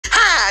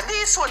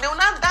this phone, they will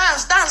not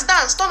dance,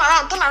 turn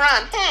around.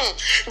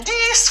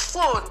 This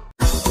phone.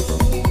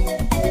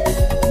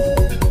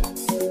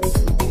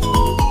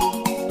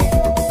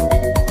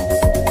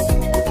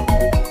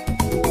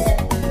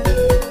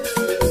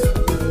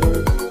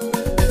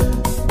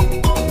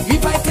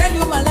 If I tell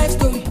you my life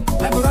story,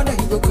 my brother,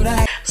 you go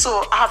cry.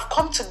 So I have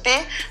come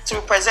today to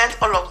represent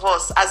all of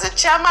us as the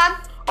chairman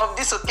of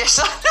this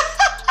occasion.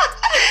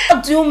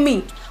 What do you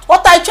mean?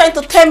 What are you trying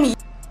to tell me?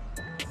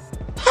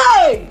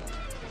 Hey!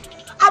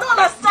 I don't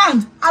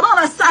understand.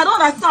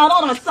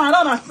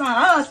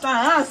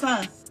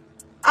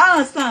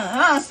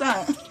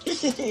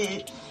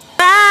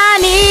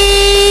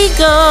 BANIGO'S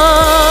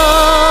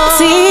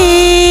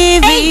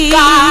TV. Hey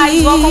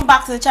guys, welcome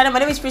back to the channel. My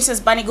name is Princess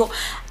Banigo,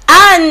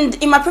 and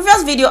in my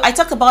previous video I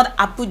talked about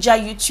Abuja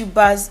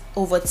YouTubers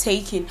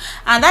overtaking,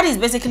 and that is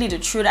basically the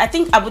truth. I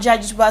think Abuja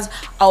YouTubers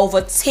are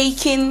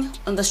overtaking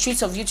on the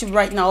streets of YouTube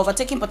right now,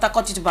 overtaking Port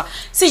Harcourt YouTuber.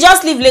 See,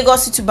 just leave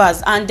Lagos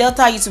YouTubers and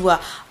Delta YouTuber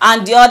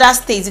and the other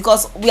states,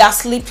 because we are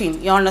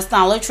sleeping, you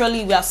understand?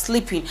 Literally we are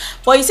sleeping.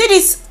 But you see,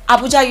 these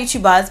Abuja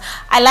YouTubers,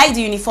 I like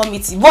the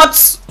uniformity,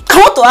 but I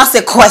want to ask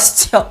a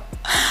question.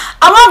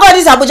 Among all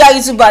these Abuja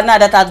YouTubers now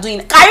that are doing,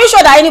 are you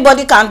sure that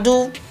anybody can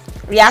do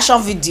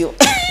reaction video?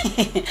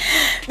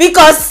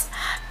 Because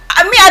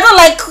I don't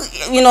like,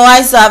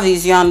 eye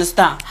service, you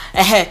understand?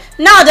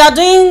 Now they are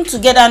doing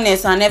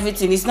togetherness and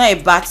everything. It's not a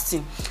bad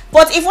thing.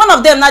 But if one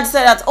of them now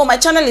decide that, oh, my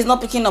channel is not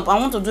picking up, I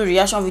want to do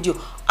reaction video,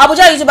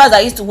 Abuja YouTubers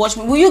that used to watch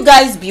me, will you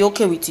guys be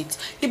okay with it?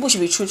 People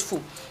should be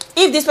truthful.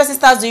 If this person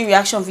starts doing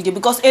reaction video,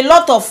 because a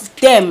lot of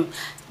them,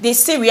 they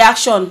see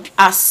reaction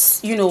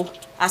as,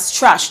 as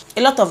trash.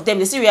 A lot of them,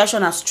 they see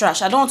reaction as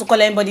trash. I don't want to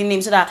call anybody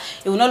name so that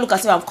it will not look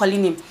as if I'm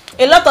calling him.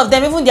 A lot of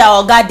them, even their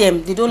oga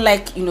them, they don't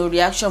like,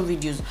 reaction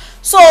videos.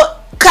 So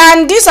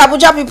can these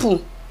Abuja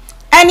people,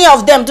 any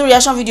of them, do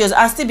reaction videos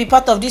and still be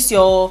part of this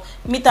your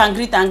meet and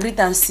greet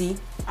and see?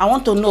 I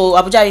want to know,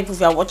 Abuja people, if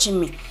you are watching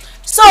me.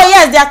 So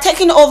yes, they are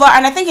taking over,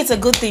 and I think it's a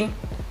good thing.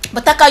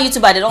 But Taka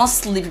YouTuber, they don't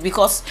sleep,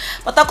 because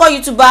Taka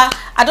YouTuber,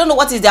 I don't know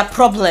what is their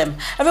problem.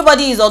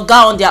 Everybody is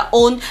oga on their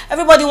own.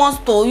 Everybody wants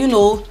to,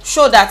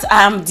 show that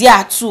I am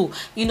there too.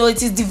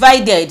 It is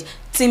divided.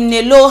 Team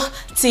Nelo,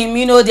 team,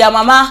 their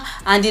mama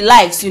and the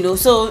likes,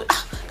 So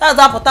that's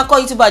how Taka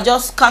YouTuber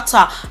just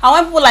scatter. And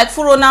when people like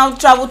Furo now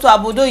travel to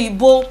Abodo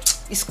Ibo,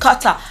 it's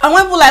scatter. And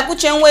when people like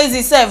Uche ways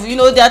itself,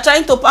 they are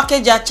trying to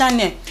package their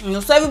channel.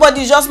 So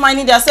everybody is just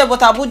minding themselves, but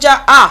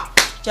Abuja,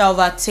 they are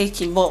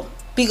overtaking. But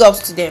big ups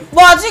to them.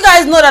 But you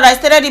guys know that I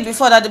stated it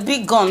before that the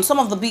big guns, some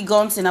of the big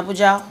guns in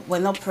Abuja were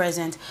not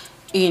present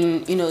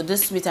in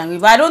this meet and greet.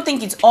 But I don't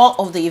think it's all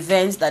of the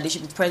events that they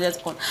should be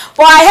present on.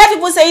 But I heard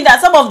people saying that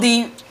some of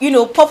the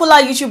popular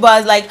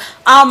YouTubers like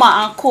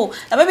Alma and Co,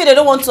 that maybe they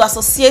don't want to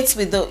associate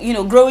with the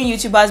growing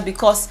YouTubers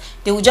because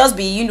they will just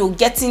be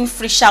getting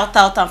free shout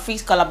out and free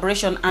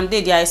collaboration, and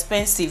they are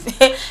expensive.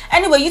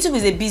 Anyway, YouTube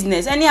is a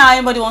business. Anyhow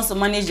anybody wants to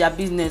manage their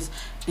business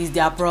is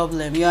their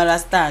problem, you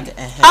understand?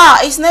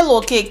 It's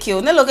Nelo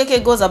Okeke. Nelo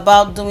Okeke goes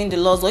about doing the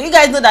Lord's work. You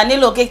guys know that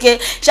Nelo Okeke,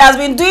 she has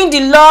been doing the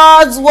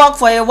Lord's work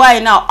for a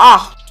while now.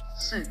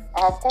 See,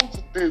 I have come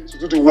today to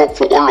do the work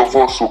for all of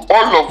us. So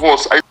all of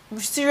us,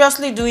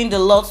 seriously doing the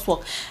Lord's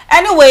work.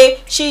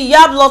 Anyway, she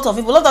yabbed lot of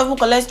people. A lot of people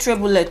collect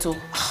treble.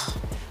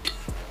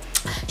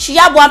 She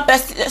yabbed one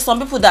person, some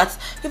people that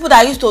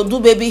used to do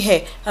baby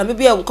hair, and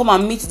baby hair will come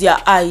and meet their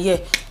eye. Yeah,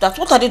 that's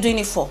what are they doing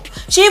it for?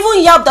 She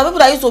even yabbed that people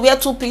that used to wear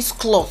two-piece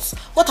clothes.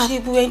 What are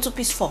people wearing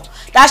two-piece for?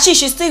 That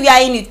she's still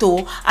wearing it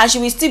too, and she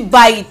will still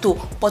buy it too.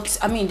 But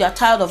I mean, they are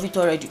tired of it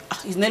already.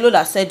 It's Nelo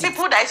that said it.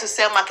 People that used to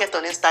sell market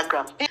on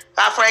Instagram.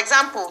 For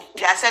example,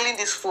 they are selling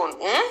this phone.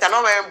 They're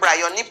not wearing bra,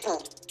 your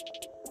nipple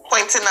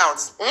pointing out.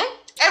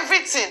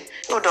 Everything.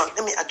 Hold on,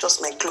 let me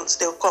adjust my clothes.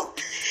 They'll come.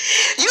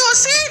 You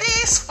see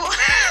this phone?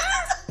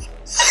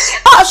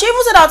 She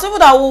even said that people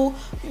that will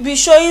be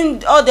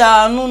showing all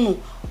their no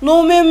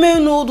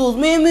noodles,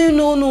 no.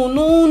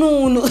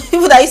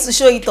 People that used to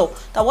show it up.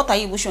 That what are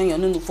you showing your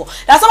nunu for?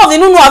 That some of the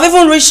nunu have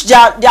even reached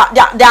their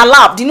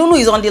lap. The nunu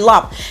is on the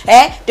lap.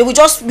 They will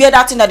just wear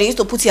that thing that they used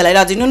to put here like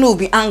that. The nunu will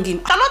be hanging.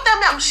 Cannot tell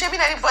me I'm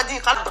shaming anybody.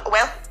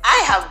 Well,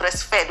 I have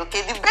breastfed,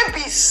 okay? The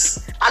babies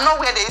are not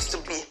where they used to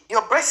be.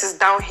 Your breast is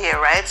down here,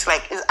 right?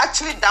 Like, it's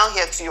actually down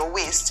here to your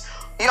waist.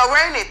 You're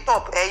wearing a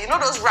top, you know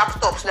those wrap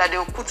tops that they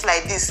will put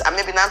like this and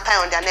maybe not tie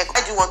on their neck.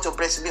 Why do you want your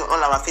breast to be on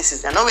all our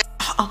faces? They're not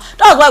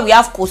that's why we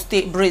have Coste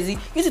Brazy.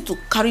 You need to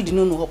carry the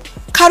nunu up.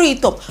 Carry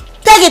it up.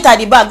 Peg it at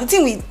the back. The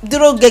thing we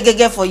zero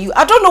get for you.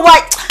 I don't know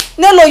why.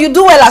 Nelo, you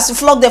do well as you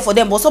flog there for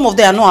them, but some of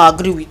them I not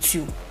agree with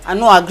you. I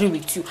not agree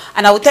with you.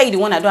 And I will tell you the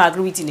one I don't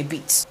agree with in a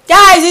bit.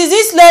 Guys, is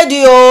this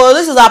lady,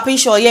 this is a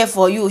picture here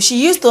for you.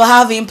 She used to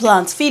have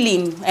implants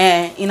filling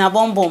in her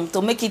bum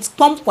to make it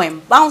pump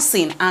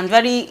bouncing and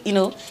very,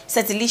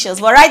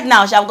 certilicious. But right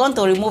now, she have gone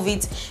to remove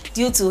it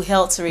due to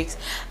health risks.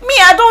 Me,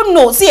 I don't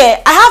know. See,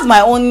 I have my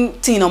own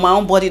thing on my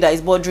own body that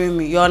is bothering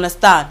me. You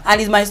understand?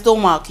 And it's my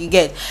stomach, you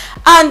get.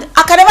 And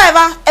I can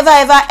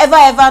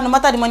never, no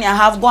matter the money I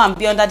have, go and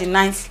be under the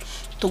knife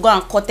to go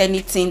and cut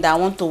anything that I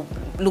want to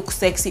look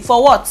sexy.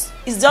 For what?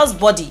 It's just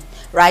body.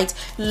 right?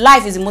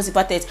 Life is the most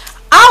important.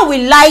 How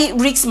will I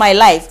risk my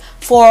life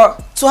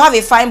to have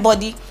a fine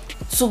body,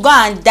 to go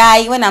and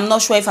die when I'm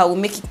not sure if I will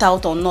make it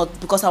out or not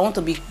because I want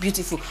to be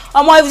beautiful?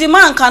 If the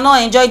man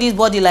cannot enjoy this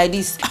body like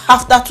this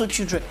after 2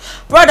 children,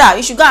 brother,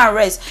 you should go and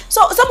rest.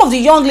 So some of the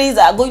young ladies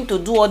that are going to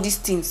do all these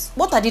things,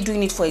 what are they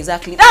doing it for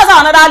exactly? That's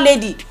how another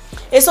lady,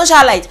 a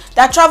socialite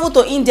that traveled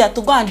to India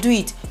to go and do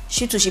it,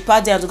 she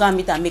passed there to go and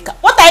meet her maker.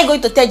 What are you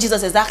going to tell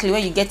Jesus exactly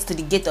when you get to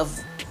the gate of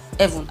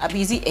heaven?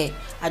 Is it air?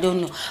 I don't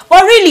know.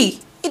 But really,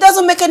 it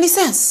doesn't make any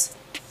sense.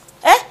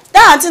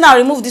 That auntie now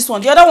remove this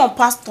one, the other one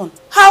passed on.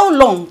 How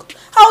long?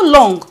 How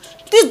long?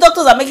 These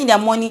doctors are making their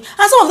money,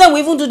 and some of them will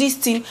even do this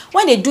thing.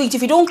 When they do it,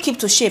 if you don't keep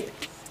to shape,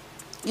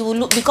 you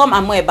will become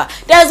amoeba.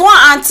 There's one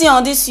auntie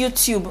on this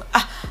YouTube.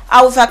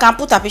 If I can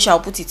put her picture, I'll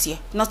put it here.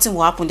 Nothing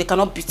will happen. They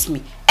cannot beat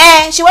me.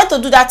 She went to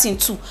do that thing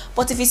too.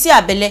 But if you see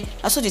her belly,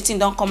 that's so the thing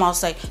don't come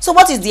outside. So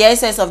what is the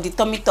essence of the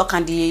tummy talk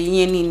and the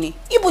yenini?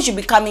 People should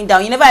be calming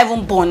down. You never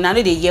even born. I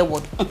know they hear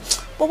word.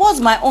 But what's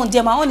my own?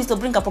 Dear, my own is to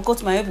bring a pocket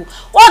to my able.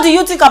 What do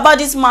you think about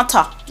this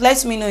matter?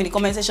 Let me know in the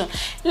comment section.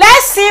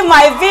 Let's see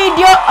my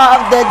video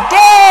of the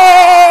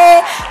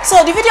day.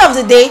 So the video of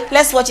the day,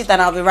 let's watch it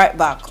and I'll be right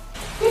back.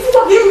 But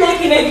me,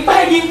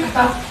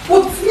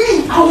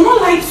 I will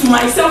not lie to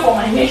myself or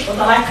my nation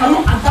that I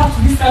cannot adapt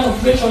to this kind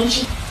of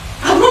relationship.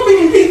 I've not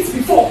been in it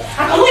before.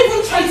 I cannot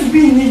even try to be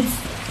in it.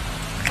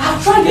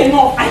 I've tried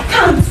enough. I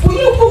can't.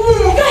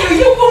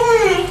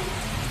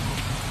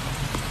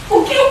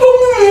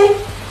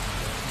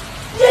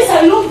 Yes,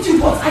 I love you,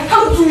 but I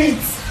can't do it.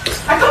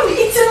 I can't be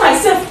eating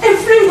myself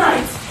every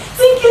night,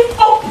 thinking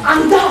up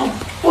and down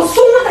for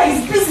someone that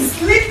is busy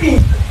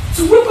sleeping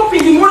to wake up in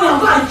the morning and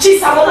go and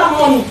chase another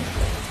money.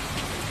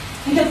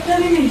 And they're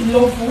telling me you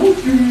love, who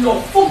do you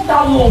love? Fuck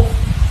that love.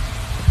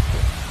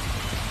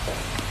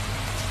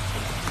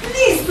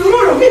 Please,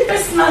 tomorrow, me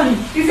personally,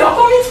 if you're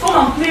coming to come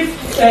and play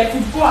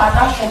football at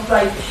that shop,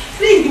 right,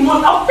 play in the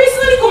morning, I'll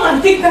personally come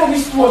and take that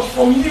wristwatch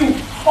from you.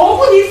 Or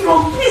what if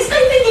from, please,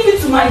 can you give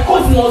it to my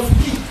cousin or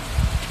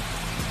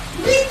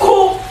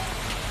Biko?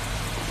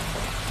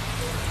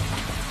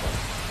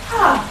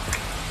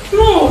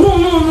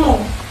 No.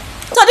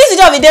 So this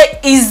video of the day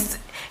is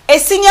a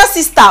senior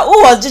sister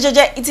who was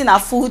eating her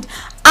food,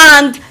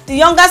 and the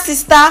younger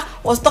sister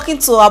was talking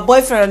to her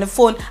boyfriend on the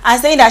phone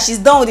and saying that she's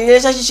done with the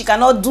relationship, she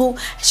cannot do.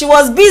 She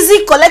was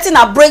busy collecting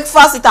her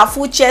breakfast with her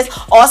food chest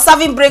or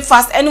serving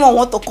breakfast, anyone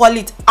want to call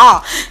it.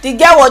 The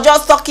girl was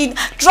just talking,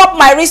 drop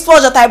my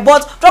wristwatch that I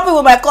bought, drop it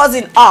with my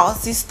cousin.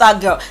 Sister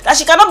girl, that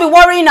she cannot be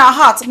worrying her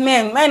heart.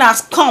 Men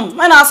has come,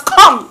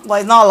 but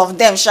it's not all of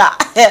them, sha.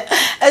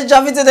 Let's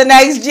jump into the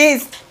next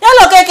gist.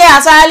 Yellow Keke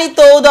has finally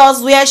told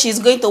us where she's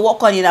going to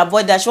work on in her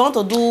body, that she want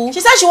to do. She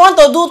said she want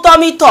to do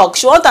tummy talk.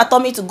 She want her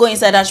tummy to go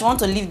inside and she want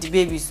to leave the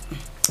babies.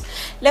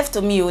 Left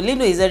to me,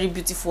 Lino is very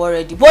beautiful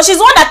already. But she's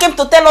the one that came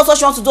to tell us what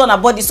she wants to do on her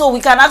body, so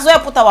we can actually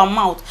put our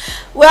mouth.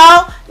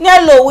 Well,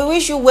 Nello, we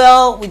wish you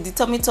well with the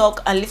tummy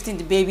talk and lifting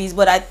the babies.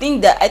 But I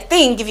think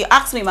if you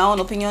ask me my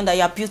own opinion, that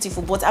you are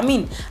beautiful. But I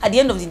mean, at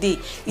the end of the day,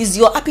 it's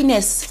your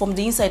happiness from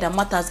the inside that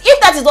matters. If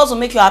that is what will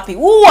make you happy,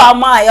 who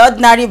am I,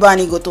 ordinary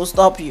Banigo, to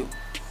stop you?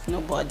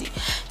 Nobody.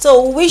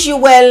 So we wish you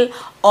well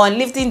on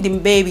lifting the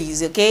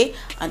babies, okay?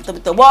 And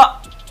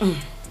what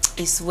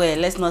is well,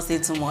 let's not say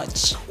too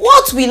much.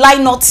 What will I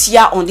not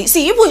hear on this?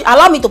 See, you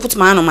allow me to put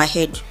my hand on my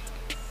head.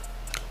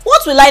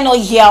 What will I not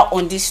hear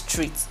on this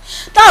street?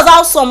 That's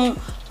how some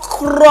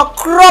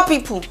crow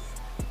people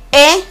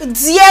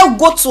dare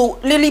go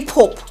to Lily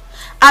Pope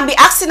and be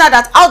asking her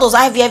that how does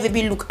IVF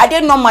baby look? Are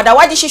they normal?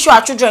 Why did she show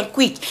her children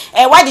quick?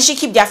 Why did she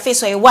keep their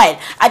face for a while?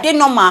 Are they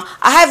normal?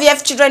 Are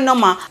IVF children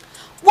normal?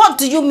 What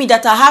do you mean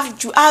that I have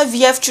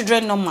IVF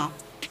children normal?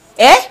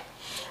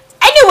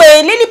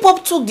 Anyway, Lily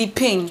Pope took the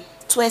pain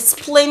to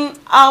explain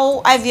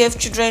how IVF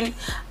children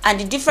and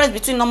the difference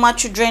between normal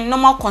children,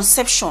 normal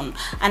conception,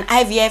 and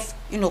IVF,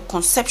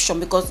 conception,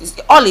 because it's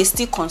all is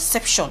still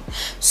conception.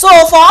 So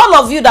for all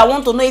of you that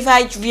want to know if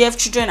IVF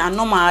children are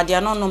normal or they are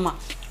not normal,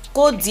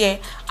 go there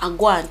and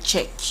go and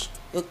check.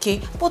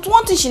 Okay, but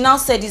one thing she now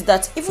said is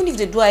that even if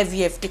they do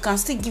IVF, they can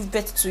still give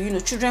birth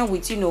to children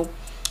with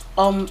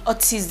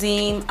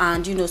autism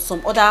and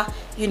some other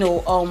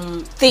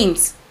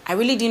things. I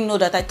really didn't know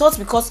that. I thought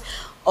because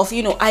of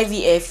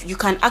IVF, you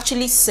can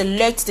actually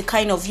select the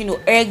kind of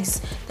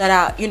eggs that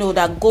are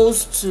that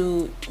goes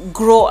to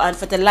grow and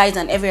fertilize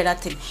and every other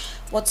thing.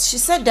 But she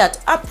said that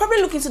I'll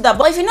probably look into that.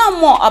 But if you know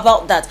more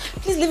about that,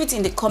 please leave it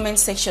in the comment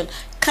section.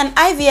 Can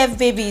IVF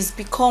babies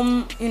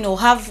become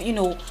have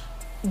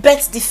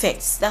birth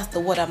defects? That's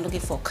the word I'm looking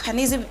for.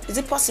 Is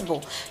it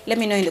possible? Let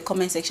me know in the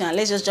comment section, and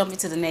let's just jump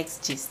into the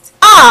next gist.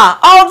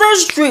 On the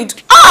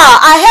street,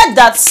 I heard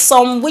that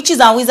some witches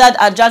and wizards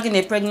are dragging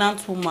a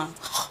pregnant woman.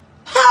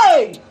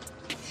 Hey,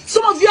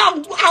 some of you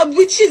are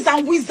witches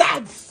and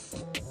wizards.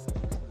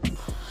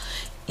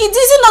 It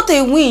is not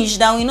a winch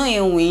that we know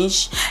a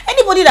winch.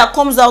 Anybody that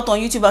comes out on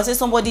YouTube and says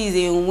somebody is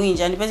a winch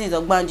and the person is a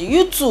banji,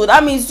 you too,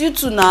 that means you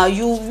too now,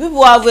 you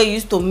people are where you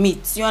used to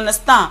meet, you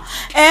understand?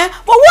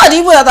 But what are the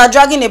people that are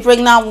dragging a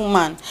pregnant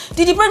woman?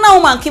 Did the pregnant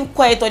woman keep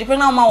quiet, or the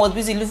pregnant woman was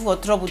busy looking for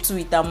trouble too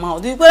with her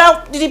mouth? Did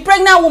the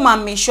pregnant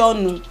woman make sure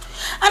no? And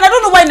I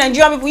don't know why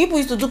Nigerian people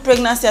used to do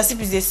pregnancy as if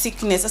it's a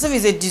sickness, as if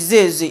it's a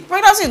disease.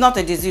 Pregnancy is not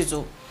a disease,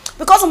 though.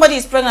 Because somebody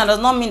is pregnant does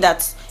not mean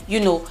that, you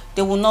know,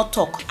 they will not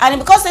talk. And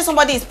because say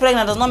somebody is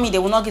pregnant does not mean they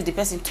will not give the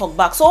person talk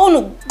back. So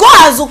go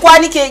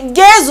azukwanike,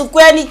 ge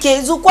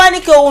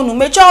zukwanike onu,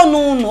 mecha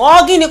onu,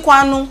 ogini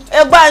kwanu,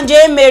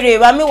 egbanje mere,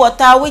 wami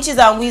water, witches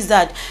and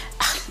wizard.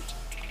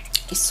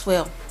 It's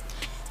well.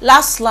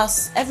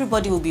 Last,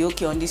 everybody will be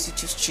okay on this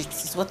YouTube street.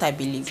 Is what I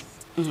believe.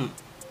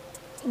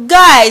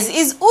 Guys,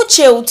 it's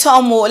Uche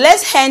Utom.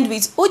 Let's end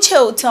with Uche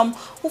Utom,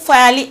 who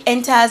finally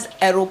enters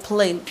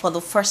aeroplane for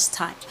the first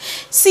time.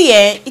 See,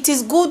 it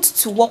is good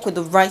to work with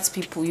the right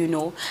people, you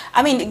know.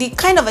 I mean, the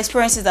kind of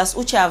experiences that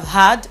Uche have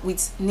had with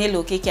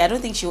Nelo Okeke, I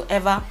don't think she'll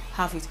ever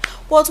have it.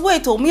 But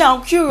wait, me,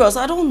 I'm curious.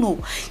 I don't know.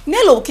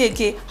 Nelo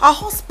Okeke, her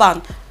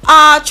husband,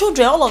 her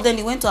children, all of them,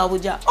 they went to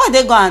Abuja. What are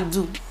they going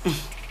to do?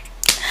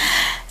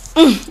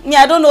 Me,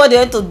 I don't know what they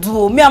went to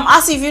do. Me, I'm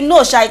asking if you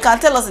know, Sha, you can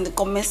tell us in the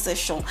comment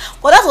section.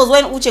 But that was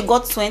when Uche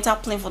got to enter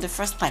plane for the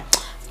first time.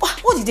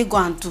 What did they go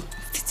and do? What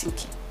are you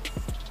thinking?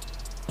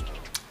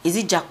 Is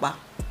it Jackba?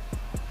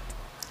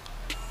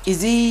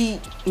 Is he,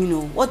 you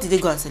know, what did they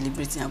go and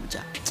celebrate in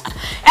Abuja?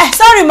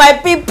 Sorry, my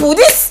people.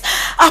 This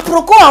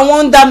aproko and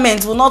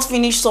wonderment will not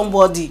finish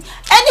somebody.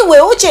 Anyway,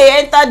 Uche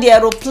entered the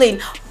aeroplane.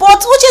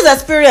 But Uche's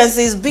experience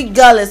is big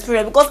girl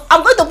experience, because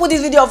I'm going to put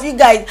this video of you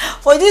guys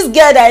for this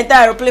girl that entered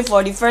aeroplane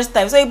for the first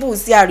time, so people will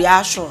see her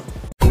reaction.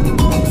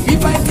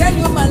 If I tell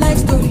you my life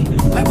story,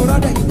 my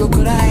brother, you go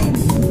cry.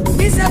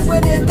 This is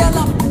where they tell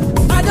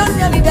them I don't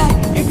really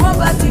die. If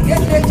poverty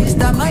get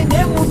registered, my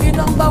name will be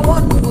 #1.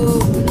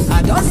 Oh.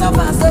 I don't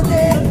suffer so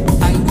day,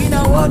 I win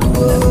a world.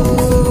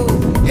 Oh.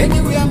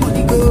 Anywhere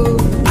money go,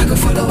 I go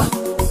follow up.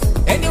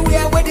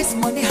 Anywhere where this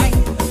money high,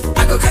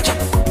 I go catch up.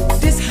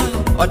 This how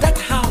or that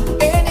how,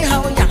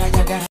 anyhow, yaga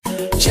yaga.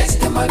 Chase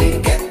the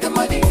money, get the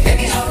money,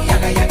 anyhow,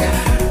 yaga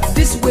yaga.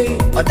 This way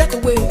or that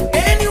way,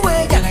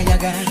 anyway, yaga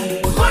yaga.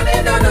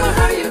 Money don't know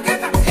how you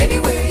get up,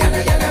 anyway,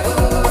 yaga yaga.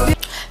 Oh.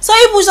 So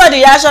he pushed out the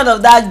reaction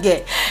of that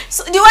girl.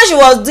 So the way she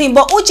was doing,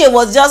 but Uche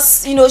was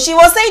just, you know, she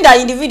was saying that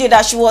in the video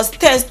that she was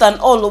tensed and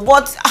all,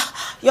 but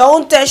your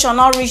own tension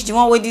not reach the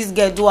one way this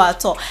girl do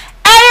at all.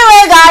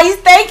 Anyway, guys,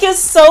 thank you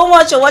so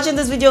much for watching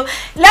this video.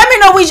 Let me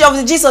know which of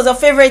the gist was your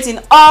favorite in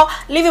all.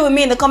 Leave it with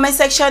me in the comment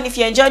section if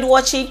you enjoyed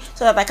watching,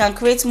 so that I can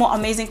create more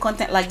amazing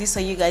content like this for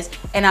you guys.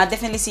 And I'll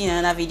definitely see you in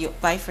another video.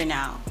 Bye for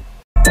now.